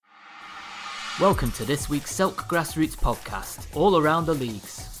Welcome to this week's Selk Grassroots podcast, all around the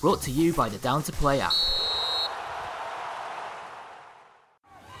leagues, brought to you by the Down to Play app.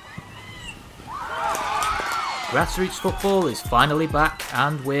 Grassroots football is finally back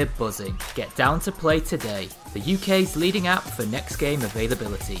and we're buzzing. Get Down to Play today, the UK's leading app for next game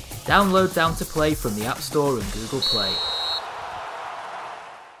availability. Download Down to Play from the App Store and Google Play.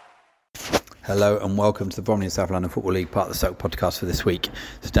 Hello and welcome to the Bromley and South London Football League, part of the Selk podcast for this week.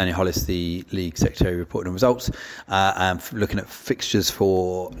 This is Daniel Hollis, the League Secretary, reporting on results and looking at fixtures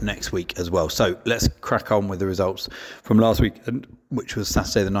for next week as well. So let's crack on with the results from last week, which was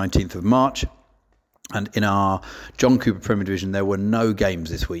Saturday the 19th of March. And in our John Cooper Premier Division, there were no games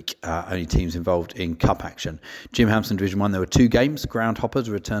this week, only teams involved in cup action. Jim Hampson Division 1, there were two games. Groundhoppers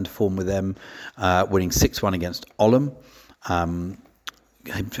returned to form with them, winning 6-1 against Oldham.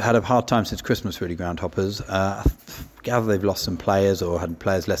 Had a hard time since Christmas, really, Groundhoppers. I gather they've lost some players or had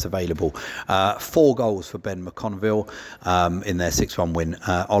players less available. 4 goals for Ben McConville in their 6-1 win.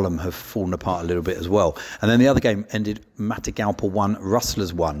 Oldham have fallen apart a little bit as well. And then the other game ended Matagalpa 1,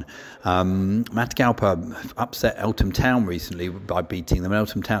 Rustlers 1. Matagalpa upset Eltham Town recently by beating them.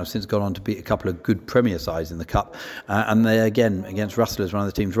 Eltham Town have since gone on to beat a couple of good Premier sides in the Cup. And they, again, against Rustlers, one of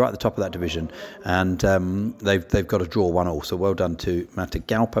the teams right at the top of that division. And they've got a draw 1-1. So well done to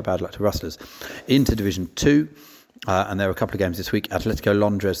Matagalpa, bad luck to Rustlers. Into Division 2. And there are a couple of games this week. Atletico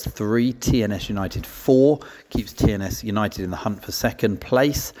Londres 3, TNS United 4, keeps TNS United in the hunt for second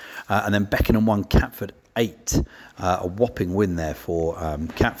place. And then Beckenham 1, Catford 8. A whopping win there for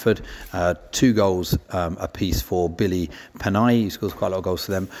Catford. 2 goals apiece for Billy Panay, who scores quite a lot of goals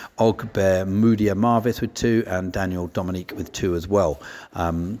for them. Ogber Mudia Marvis with 2 and Daniel Dominique with 2 as well.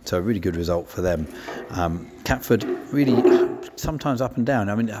 So a really good result for them. Catford really sometimes up and down.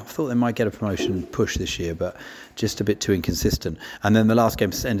 I mean, I thought they might get a promotion push this year, but just a bit too inconsistent. And then the last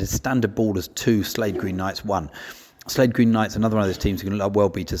game ended Standard Ballers 2, Slade Green Knights 1. Slade Green Knights, another one of those teams who can well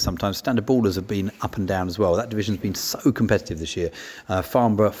beat us sometimes. Standard Ballers have been up and down as well. That division's been so competitive this year.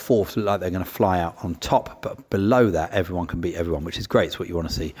 Farnborough 4th look like they're going to fly out on top, but below that, everyone can beat everyone, which is great. It's what you want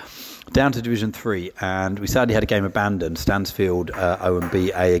to see. Down to Division 3, and we sadly had a game abandoned. Stansfield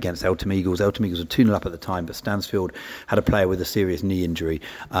OMB A against Eltham Eagles. Eltham Eagles were 2-0 up at the time, but Stansfield had a player with a serious knee injury.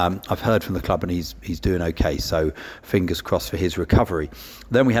 I've heard from the club, and he's doing okay, so fingers crossed for his recovery.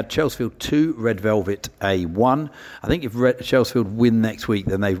 Then we had Chelsfield 2, Red Velvet A1. I think if Chelsfield win next week,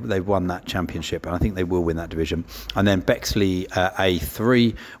 then they've won that championship, and I think they will win that division. And then Bexley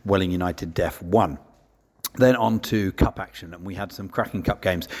A3, Welling United Def 1. Then on to cup action, and we had some cracking cup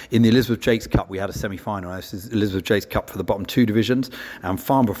games. In the Elizabeth Jakes Cup, we had a semi-final. This is Elizabeth Jakes Cup for the bottom 2 divisions, and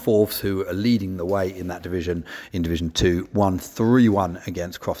Farnborough Fourths, who are leading the way in that division, in Division 2, won 3-1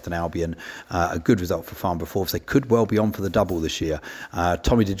 against Crofton Albion. A good result for Farnborough Fourths. They could well be on for the double this year.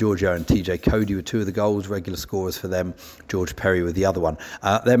 Tommy DiGiorgio and TJ Cody were 2 of the goals, regular scorers for them. George Perry with the other one.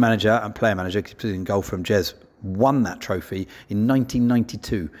 Their manager and player manager, keeps in goal from Jez, won that trophy in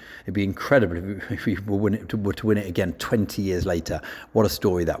 1992. It'd be incredible if we were to win it again 20 years later. What a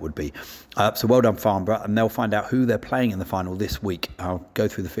story that would be. So well done, Farnborough, and they'll find out who they're playing in the final this week. I'll go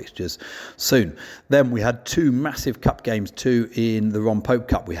through the fixtures soon. Then we had 2 massive cup games too in the Ron Pope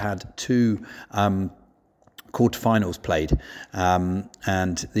Cup. We had 2 quarterfinals played,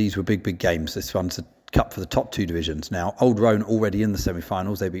 and these were big games. This one's a cup for the top 2 divisions. Now, Old Roan already in the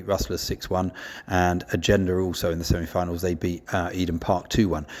semi-finals. They beat Rustlers 6-1, and Agenda also in the semi-finals. They beat Eden Park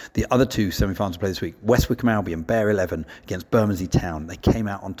 2-1. The other 2 semi-finals played this week. West Wickham Albion, Bear 11 against Bermondsey Town. They came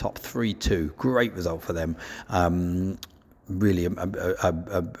out on top 3-2. Great result for them. Really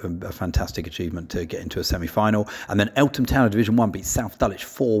a fantastic achievement to get into a semi-final. And then Eltham Town of Division 1 beat South Dulwich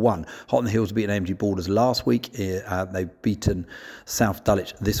 4-1. Hot on the Hills beat AMG Borders last week. They've beaten South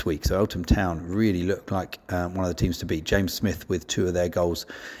Dulwich this week. So Eltham Town really looked like one of the teams to beat. James Smith with 2 of their goals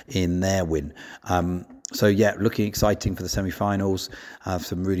in their win. So yeah, looking exciting for the semi-finals.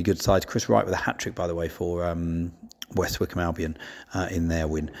 Some really good sides. Chris Wright with a hat-trick, by the way, for West Wickham Albion in their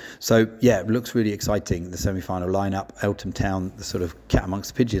win. So yeah, it looks really exciting, the semi-final lineup. Eltham Town, the sort of cat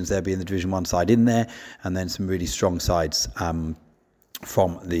amongst the pigeons there, being the Division 1 side in there, and then some really strong sides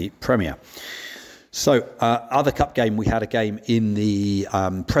from the Premier. So, other cup game, we had a game in the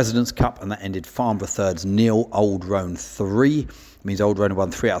President's Cup, and that ended Farnborough Thirds 0, Old Roan 3. It means Old Roan won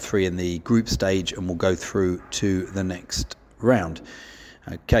 3 out of 3 in the group stage and will go through to the next round.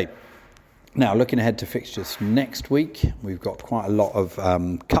 Okay. Now, looking ahead to fixtures next week, we've got quite a lot of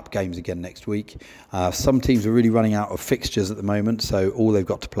cup games again next week. Some teams are really running out of fixtures at the moment, so all they've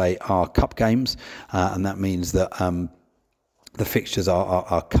got to play are cup games, and that means that the fixtures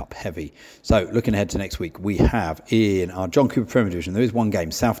are cup heavy. So looking ahead to next week, we have in our John Cooper Premier Division, there is one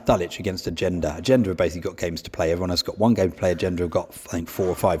game, South Dulwich against Agenda. Agenda have basically got games to play. Everyone has got one game to play. Agenda have got, I think, 4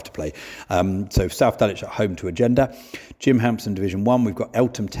 or 5 to play. So South Dulwich at home to Agenda. Jim Hampson Division 1, we've got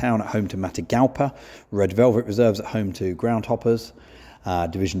Eltham Town at home to Matagalpa. Red Velvet Reserves at home to Groundhoppers.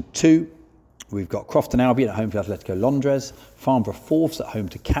 Division 2, we've got Crofton Albion at home to Atletico Londres. Farnborough Fourths at home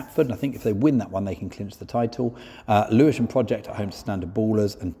to Catford. And I think if they win that one, they can clinch the title. Lewisham Project at home to Standard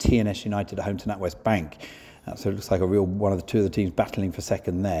Ballers. And TNS United at home to NatWest Bank. So it looks like a real one of the two of the teams battling for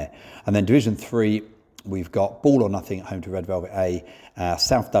second there. And then Division 3, we've got Ball or Nothing at home to Red Velvet A.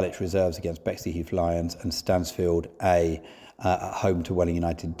 South Dulwich Reserves against Bexley Heath Lions. And Stansfield A at home to Welling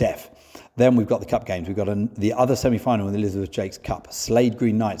United Deaf. Then we've got the cup games. We've got the other semi-final in the Elizabeth Jakes Cup. Slade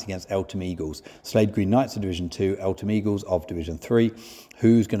Green Knights against Eltham Eagles. Slade Green Knights of Division 2, Eltham Eagles of Division 3.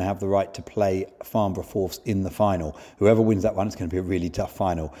 Who's going to have the right to play Farnborough Fourths in the final? Whoever wins that one, it's going to be a really tough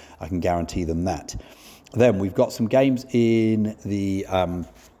final. I can guarantee them that. Then we've got some games in the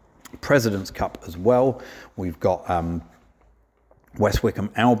President's Cup as well. We've got West Wickham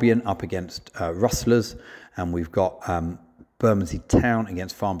Albion up against Rustlers. And we've got Bermondsey Town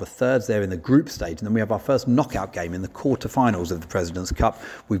against Farnborough Thirds. They're in the group stage. And then we have our first knockout game in the quarterfinals of the President's Cup.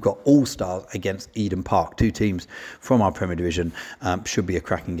 We've got All Stars against Eden Park. 2 teams from our Premier Division. Should be a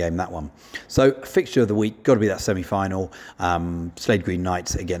cracking game, that one. So, fixture of the week, got to be that semi-final. Slade Green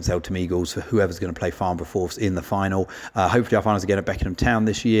Knights against Eltham Eagles for whoever's going to play Farnborough Fourths in the final. Hopefully our finals again at Beckenham Town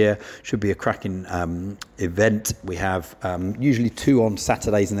this year. Should be a cracking event. We have usually 2 on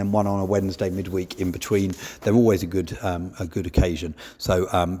Saturdays and then 1 on a Wednesday midweek in between. They're always a good occasion,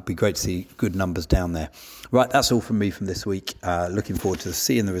 so be great to see good numbers down there. Right, that's all from me from this week. Looking forward to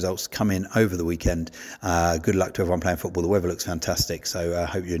seeing the results come in over the weekend. Good luck to everyone playing football. The weather looks fantastic, so I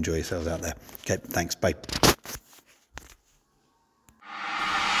hope you enjoy yourselves out there. Okay, thanks, bye.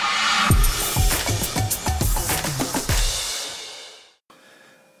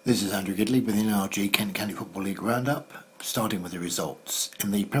 This is Andrew Gidley with the NRG Kent County Football League Roundup, starting with the results.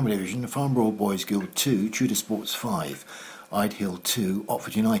 In the Premier Division, Farnborough Boys Guild 2, Tudor Sports 5, Ide Hill 2,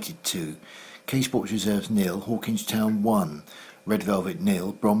 Otford United 2, K Sports Reserves 0, Hawkins Town 1, Red Velvet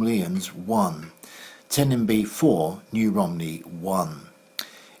 0, Bromleyans 1, 10MB 4, New Romney 1.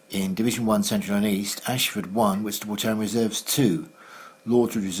 In Division 1 Central and East, Ashford 1, Whitstable Town Reserves 2,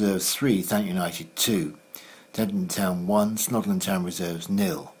 Lordwood Reserves 3, Thanet United 2, Denton Town 1, Snodland Town Reserves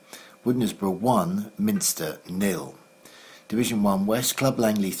 0, Woodnesborough 1, Minster 0. Division 1 West, Club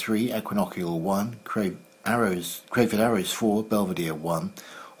Langley 3, Equinoctial 1, Crayford Arrows 4, Belvedere 1,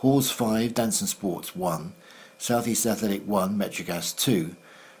 Halls 5, Danson Sports 1, South East Athletic 1, Metrogas 2,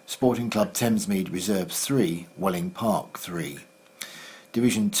 Sporting Club Thamesmead Reserves 3, Welling Park 3.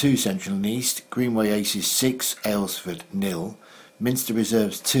 Division 2 Central and East, Greenway Aces 6, Aylesford 0, Minster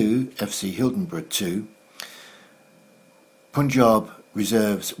Reserves 2, FC Hildenborough 2, Punjab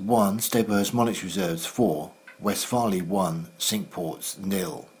Reserves 1, Staplehurst Monarchs Reserves 4, West Farley 1, Cinque-Ports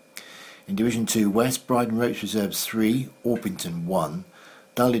 0. In Division 2 West, Bryden Ropes Reserves 3, Orpington 1,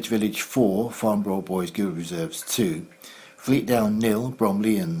 Dulwich Village 4, Farnborough Boys Guild Reserves 2, Fleetdown 0,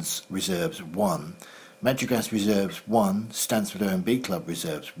 Bromleyans Reserves 1, Metrogas Reserves 1, Stansford OMB Club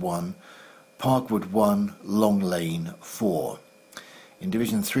Reserves 1, Parkwood 1, Long Lane 4. In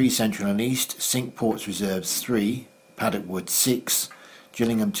Division 3 Central and East, Cinque-Ports Reserves 3, Paddockwood 6,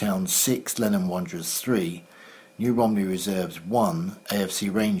 Gillingham Town 6, Lenham Wanderers 3, New Romney Reserves 1,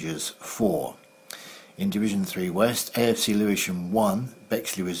 AFC Rangers 4. In Division 3 West, AFC Lewisham 1,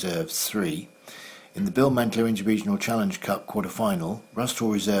 Bexley Reserves 3. In the Bill Mantler Interregional Challenge Cup quarter-final,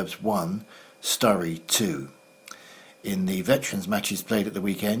 Rusthall Reserves 1, Sturry 2. In the Veterans matches played at the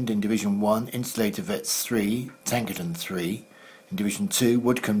weekend, in Division 1, Insulator Vets 3, Tankerton 3. In Division 2,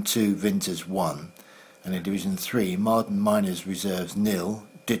 Woodcombe 2, Vinters 1. And in Division 3, Marden Miners Reserves 0,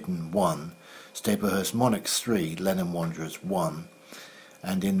 Ditton 1. Staplehurst Monarchs 3, Lenham Wanderers 1.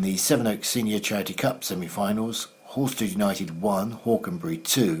 And in the Sevenoaks Senior Charity Cup semi-finals, Halstead United 1, Hawkenbury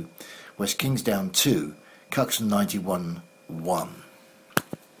 2, West Kingsdown 2, Cuxton 91 1.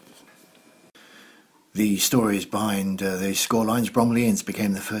 The stories behind the scorelines: Bromleyans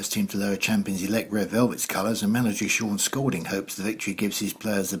became the first team to lower champions-elect Red Velvet's colours, and manager Sean Scalding hopes the victory gives his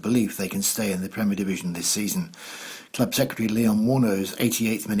players the belief they can stay in the Premier Division this season. Club secretary Leon Warno's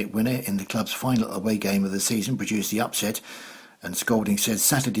 88th minute winner in the club's final away game of the season produced the upset, and Scalding said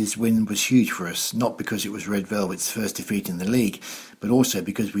Saturday's win was huge for us, not because it was Red Velvet's first defeat in the league, but also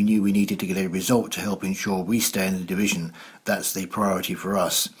because we knew we needed to get a result to help ensure we stay in the division. That's the priority for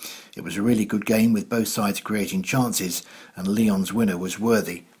us. It was a really good game with both sides creating chances, and Leon's winner was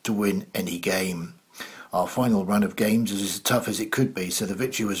worthy to win any game. Our final run of games was as tough as it could be, so the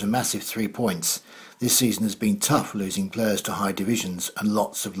victory was a massive 3 points. This season has been tough, losing players to high divisions and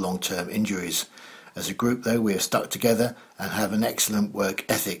lots of long-term injuries. As a group, though, we have stuck together and have an excellent work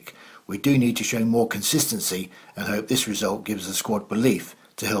ethic. We do need to show more consistency and hope this result gives the squad belief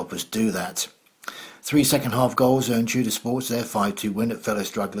to help us do that. 3 second-half goals earned Tudor Sports their 5-2 win at fellow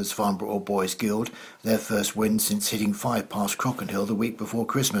strugglers Farnborough All Boys Guild, their first win since hitting 5 past Crockenhill the week before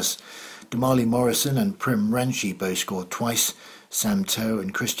Christmas. Damali Morrison and Prim Ranchi both scored twice. Sam Toe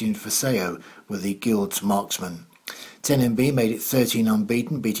and Christian Faseo were the Guild's marksmen. 10MB made it 13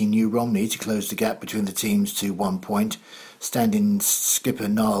 unbeaten, beating New Romney to close the gap between the teams to 1 point. Stand-in skipper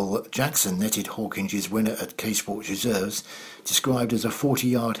Niall Jackson netted Hawkinge's winner at K-Sports Reserves, described as a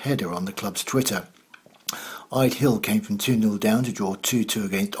 40-yard header on the club's Twitter. Ide Hill came from 2-0 down to draw 2-2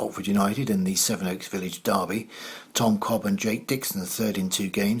 against Oxford United in the Sevenoaks Village derby. Tom Cobb and Jake Dixon, third in 2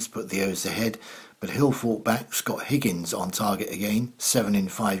 games, put the O's ahead, but Hill fought back. Scott Higgins on target again, 7 in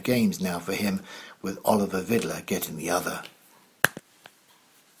 5 games now for him, with Oliver Vidler getting the other.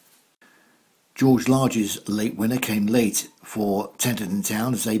 George Large's late winner came late for Tenterden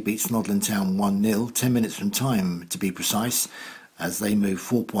Town as they beat Snodland Town 1-0, 10 minutes from time to be precise, as they moved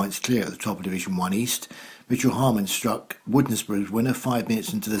 4 points clear at the top of Division 1 East. Mitchell Harmon struck Woodnesborough's winner 5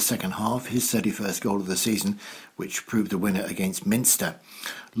 minutes into the second half, his 31st goal of the season, which proved the winner against Minster.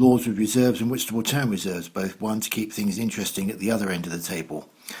 Lordswood Reserves and Whitstable Town Reserves both won to keep things interesting at the other end of the table.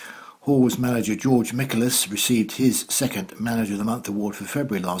 Hall's manager George Michaelis received his second Manager of the Month award for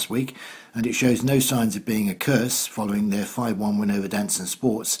February last week, and it shows no signs of being a curse following their 5-1 win over Danson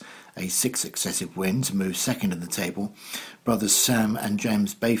Sports, a 6th successive win to move second in the table. Brothers Sam and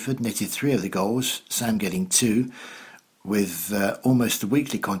James Bayford netted 3 of the goals, Sam getting 2, with almost a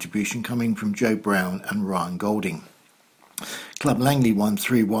weekly contribution coming from Joe Brown and Ryan Golding. Club Langley won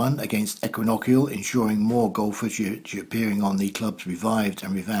 3-1 against Equinoctial, ensuring more goal footage appearing on the club's revived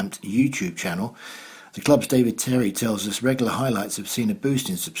and revamped YouTube channel. The club's David Terry tells us regular highlights have seen a boost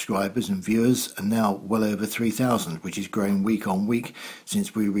in subscribers and viewers, and now well over 3,000, which is growing week on week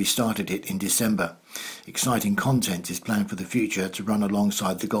since we restarted it in December. Exciting content is planned for the future to run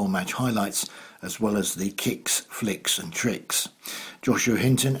alongside the goal match highlights, as well as the kicks, flicks and tricks. Joshua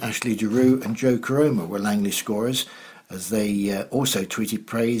Hinton, Ashley Giroux and Joe Caroma were Langley scorers, as they also tweeted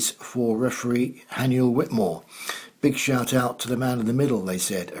praise for referee Haniel Whitmore. Big shout out to the man in the middle, they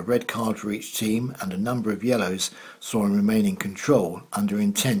said. A red card for each team and a number of yellows saw him remain in control under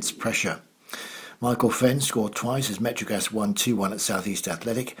intense pressure. Michael Fenn scored twice as Metrogas won 2-1 at South East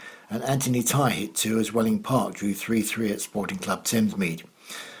Athletic, and Anthony Ty hit 2 as Welling Park drew 3-3 at Sporting Club Thamesmead.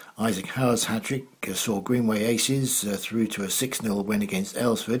 Isaac Howard's hat-trick saw Greenway Aces through to a 6-0 win against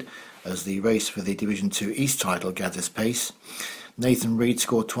Aylesford as the race for the Division 2 East title gathers pace. Nathan Reid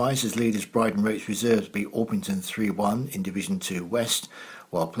scored twice as leaders Bryden Ropes Reserves beat Orpington 3-1 in Division 2 West,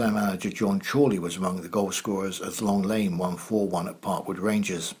 while player manager John Chorley was among the goal scorers as Long Lane won 4-1 at Parkwood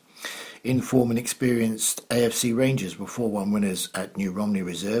Rangers. In form and experienced AFC Rangers were 4-1 winners at New Romney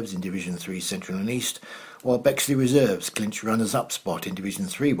Reserves in Division 3 Central and East, while Bexley Reserves clinched runners-up spot in Division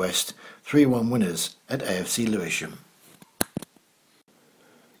 3 West, 3-1 winners at AFC Lewisham.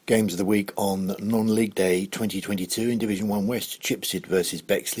 Games of the week on non-league day 2022 in Division 1 West, Chipstead versus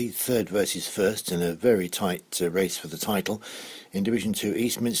Bexley, third versus first in a very tight race for the title. In Division 2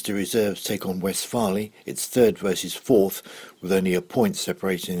 East, Minster Reserves take on West Farley, it's third versus fourth, with only a point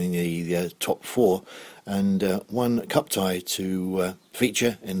separating the top 4, and one cup tie to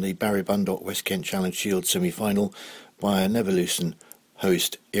feature in the Barry Bundock West Kent Challenge Shield semi-final by Neverlusen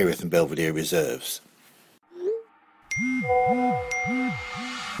host Erith and Belvedere Reserves.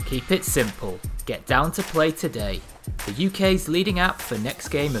 Keep it simple. Get Down to Play today, the UK's leading app for next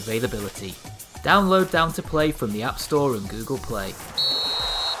game availability. Download Down to Play from the App Store and Google Play.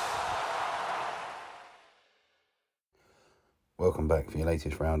 Welcome back for your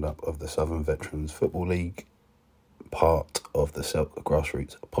latest roundup of the Southern Veterans Football League, part of the Selk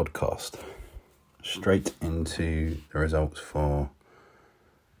Grassroots podcast. Straight into the results for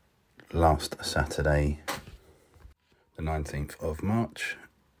last Saturday, the 19th of March.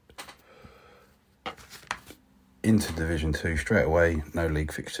 Into Division 2 straight away, no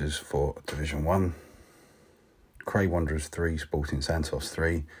league fixtures for Division 1. Cray Wanderers 3, Sporting Santos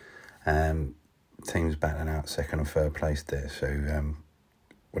 3. Teams battling out second and third place there. So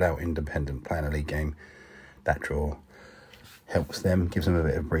without Independent playing a league game, that draw helps them, gives them a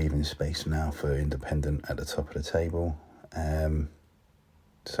bit of breathing space now for Independent at the top of the table.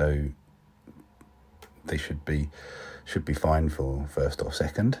 So they should be fine for first or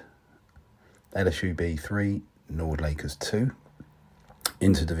second. LSU B 3, Nord Lakers 2.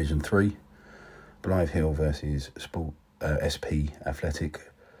 Into Division 3, Blythe Hill versus SP Athletic.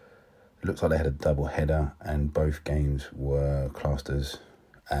 It looks like they had a double header, and both games were classed as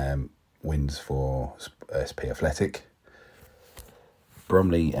wins for SP Athletic.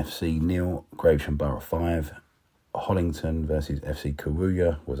 Bromley FC 0, Gravesham Borough 5. Hollington versus FC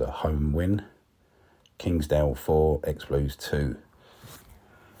Karuya was a home win. Kingsdale 4, X-Blues 2.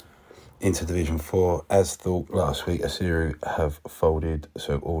 Into Division 4, as thought last week, Asiru have folded,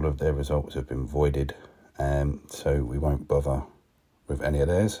 so all of their results have been voided. So we won't bother with any of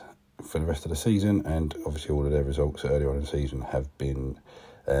theirs for the rest of the season, and obviously all of their results earlier on in the season have been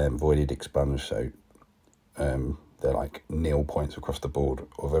voided, expunged, so they're like 0 points across the board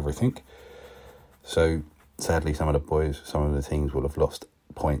of everything. So sadly, some of the teams will have lost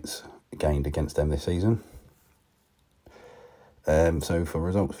points gained against them this season. So for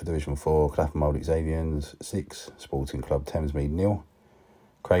results for Division 4, Clapham Old Xavians 6, Sporting Club Thamesmead 0,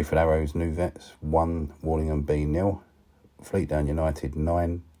 Crayford Arrows New Vets 1, Wallingham B 0, Fleetdown United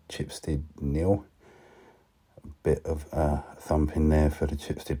 9, Chipstead 0. A bit of thumping there for the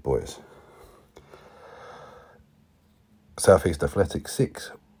Chipstead boys. South East Athletic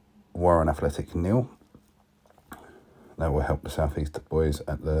 6, Warren Athletic 0. That will help the South East boys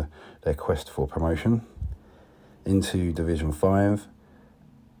at their quest for promotion. Into Division 5,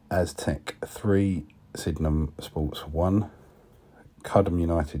 Aztec 3, Sydenham Sports 1, Cudham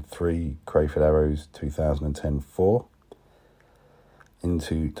United 3, Crayford Arrows 2010 4.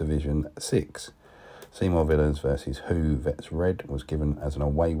 Into Division 6, Seymour Villas versus Who Vets Red was given as an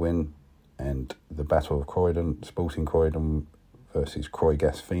away win, and the Battle of Croydon, Sporting Croydon versus Croy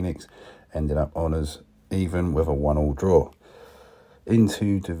Gas Phoenix, ended up honours even with a 1-1 draw.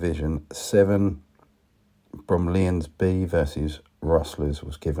 Into Division 7, Bromleyans B versus Rustlers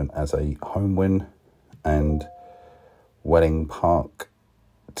was given as a home win, and Welling Park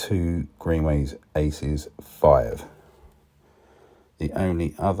 2, Greenways Aces 5. The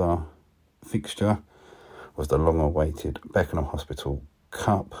only other fixture was the long-awaited Beckenham Hospital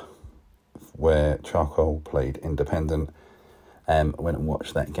Cup, where Charcoal played Independent. I went and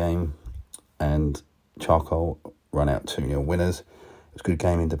watched that game, and Charcoal run out 2-0 winners. It was a good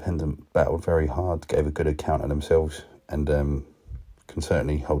game. Independent battled very hard, gave a good account of themselves, and can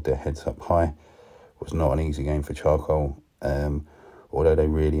certainly hold their heads up high. It was not an easy game for Charcoal, although they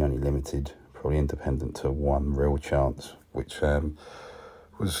really only limited probably Independent to one real chance, which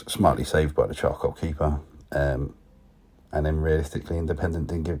was smartly saved by the Charcoal keeper. And then realistically, Independent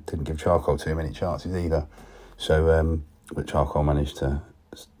didn't give Charcoal too many chances either. So, but Charcoal managed to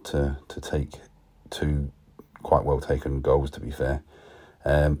take two quite well taken goals, to be fair.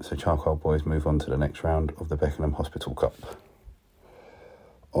 So Charcoal boys move on to the next round of the Beckenham Hospital Cup.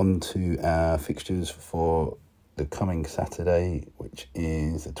 On to our fixtures for the coming Saturday, which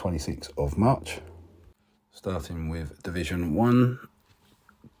is the 26th of March. Starting with Division 1,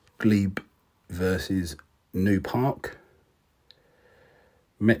 Glebe versus New Park,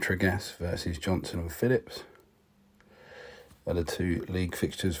 Metrogas versus Johnson and Phillips. Are the two league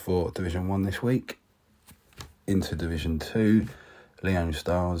fixtures for Division 1 this week. Into Division 2, Leon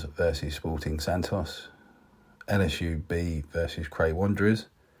Stars versus Sporting Santos, LSU B versus Cray Wanderers.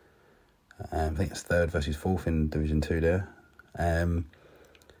 I think it's 3rd versus 4th in Division 2 there.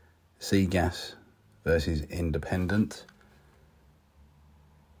 Seagas versus Independent.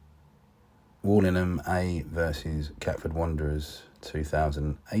 Wallingham A versus Catford Wanderers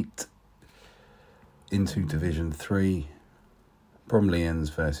 2008. Into Division 3,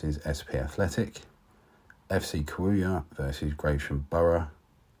 Bromleyans versus SP Athletic. FC Karuya versus Gravesham Borough.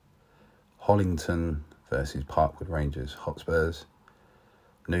 Hollington versus Parkwood Rangers Hotspurs.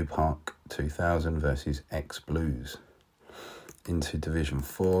 New Park 2000 versus X-Blues. Into Division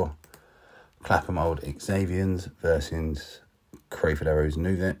 4, Clapham Old Xavians versus Crayford Arrows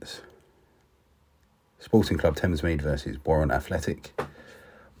New Vets. Sporting Club Thamesmead versus Warren Athletic.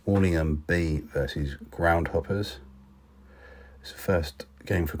 Wallingham B versus Groundhoppers. It's the first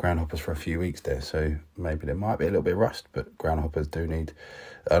game for Groundhoppers for a few weeks there, so maybe there might be a little bit of rust, but Groundhoppers do need...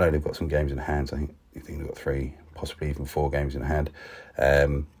 I know they've got some games in hand, so I think they've got 3, possibly even 4 games in hand.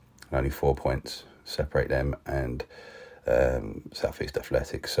 Only 4 points separate them and South East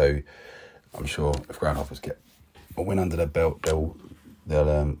Athletic, so I'm sure if Groundhoppers get a win under their belt, they'll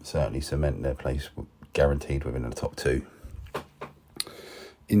certainly cement their place guaranteed within the top 2.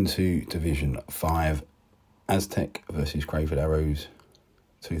 Into Division 5, Aztec versus Crayford Arrows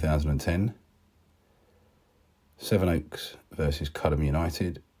 2010. Sevenoaks versus Cudham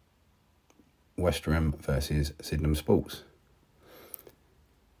United. Westerham versus Sydenham Sports.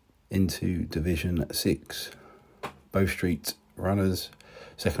 Into Division 6, Bow Street Runners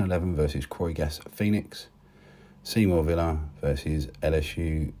Second 11 versus Croy Gas Phoenix. Seymour Villa versus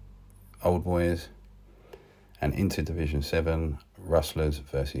LSU Old Boys. And into Division 7, Rustlers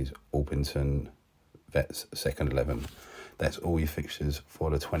versus Orpington Vets Second 11. That's all your fixtures for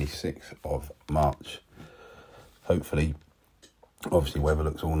the 26th of March. Hopefully, obviously weather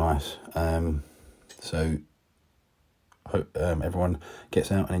looks all nice. So hope everyone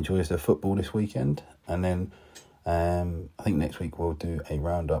gets out and enjoys their football this weekend. And then I think next week we'll do a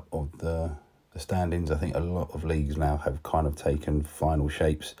roundup of the standings. I think a lot of leagues now have kind of taken final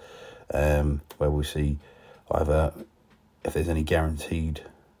shapes, where we'll see either if there's any guaranteed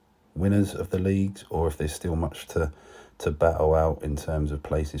winners of the leagues or if there's still much to battle out in terms of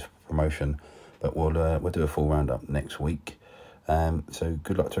places for promotion. But we'll do a full roundup next week. So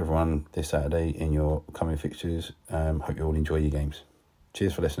good luck to everyone this Saturday in your coming fixtures. Hope you all enjoy your games.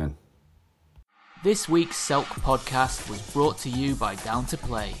 Cheers for listening. This week's Selk podcast was brought to you by Down to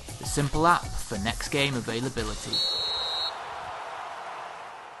Play, the simple app for next game availability.